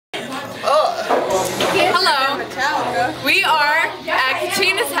Hello. We are at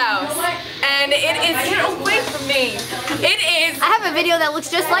Katrina's house, and it is. Get away from me! It is. I have a video that looks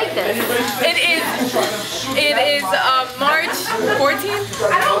just like this. It is. It is March 14th.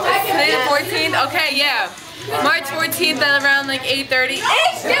 Today the 14th. Okay, yeah. March 14th at around like 8:30.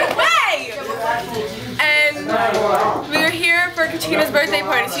 Get away! And we are here for Katrina's birthday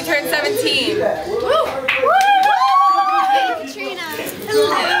party. She turned 17. Woo! Hey, Katrina.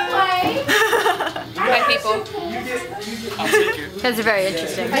 Hello. Hi, people. That's very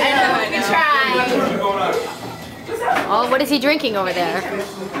interesting. I know. Try. Oh, what is he drinking over there?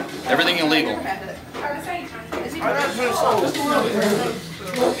 Everything illegal.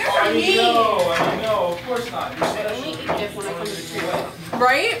 I know, of course not.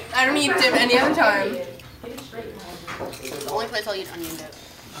 Right? I don't eat dip any other time. The only place I'll eat onion dip.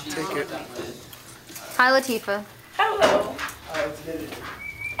 Take it. Hi, Latifah. Hello.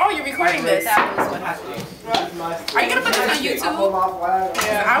 Oh, you're recording this. That was what happened. Are you gonna put this on YouTube?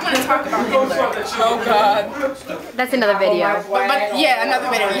 Yeah, I want to talk about Hitler. Oh God. That's another video. But yeah, another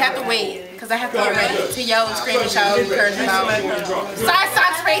video. You have to wait because I have to get ready to yell and scream and shout and curse about. Side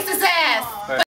socks face his ass.